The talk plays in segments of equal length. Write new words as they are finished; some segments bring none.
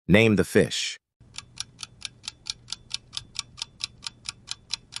Name the fish.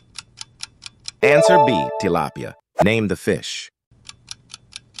 Answer B, tilapia. Name the fish.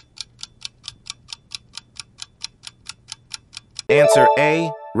 Answer A,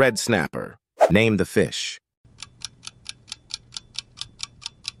 red snapper. Name the fish.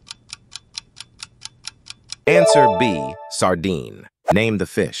 Answer B, sardine. Name the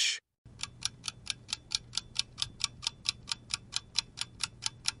fish.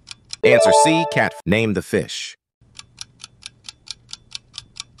 Answer C, cat. Name the fish.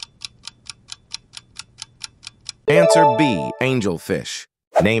 Answer B, angelfish.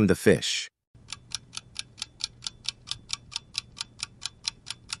 Name the fish.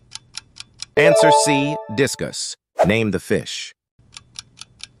 Answer C, discus. Name the fish.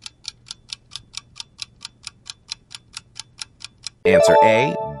 Answer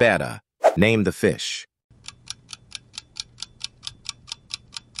A, betta. Name the fish.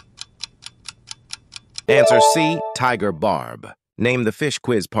 Answer C, tiger barb. Name the fish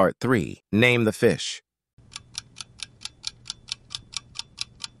quiz part 3. Name the fish.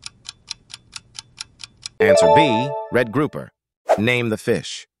 Answer B, red grouper. Name the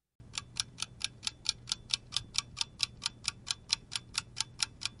fish.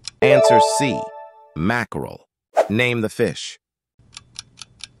 Answer C, mackerel. Name the fish.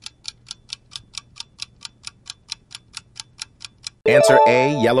 Answer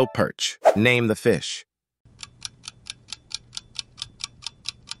A, yellow perch. Name the fish.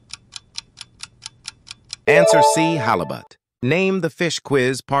 Answer C, halibut. Name the fish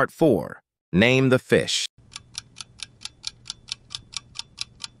quiz part 4. Name the fish.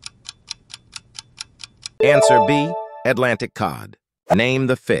 Answer B, Atlantic cod. Name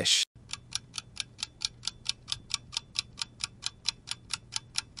the fish.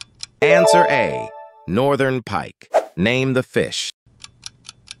 Answer A, northern pike. Name the fish.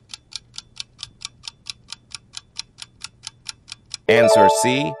 Answer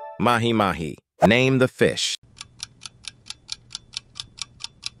C, mahi-mahi. Name the fish.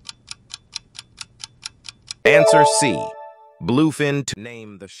 Answer C, bluefin.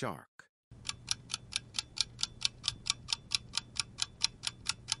 Name the shark.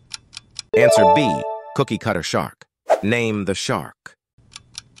 Answer B, cookie cutter shark. Name the shark.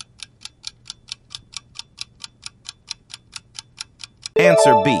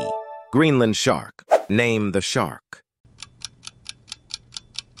 Answer B, Greenland shark. Name the shark.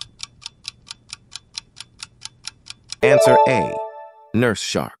 Answer A, nurse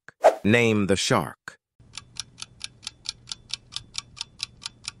shark. Name the shark.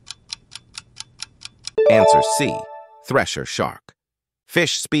 Answer C, thresher shark.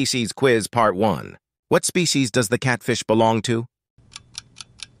 Fish species quiz part 1. What species does the catfish belong to?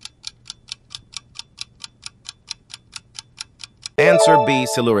 Answer B,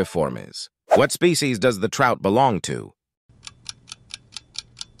 siluriformes. What species does the trout belong to?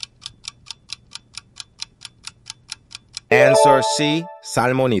 Answer C,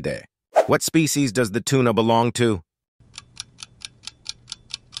 salmonidae. What species does the tuna belong to?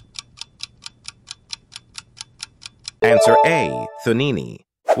 Answer A, thunini.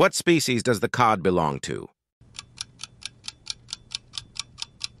 What species does the cod belong to?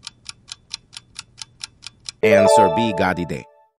 Answer B, gadidae.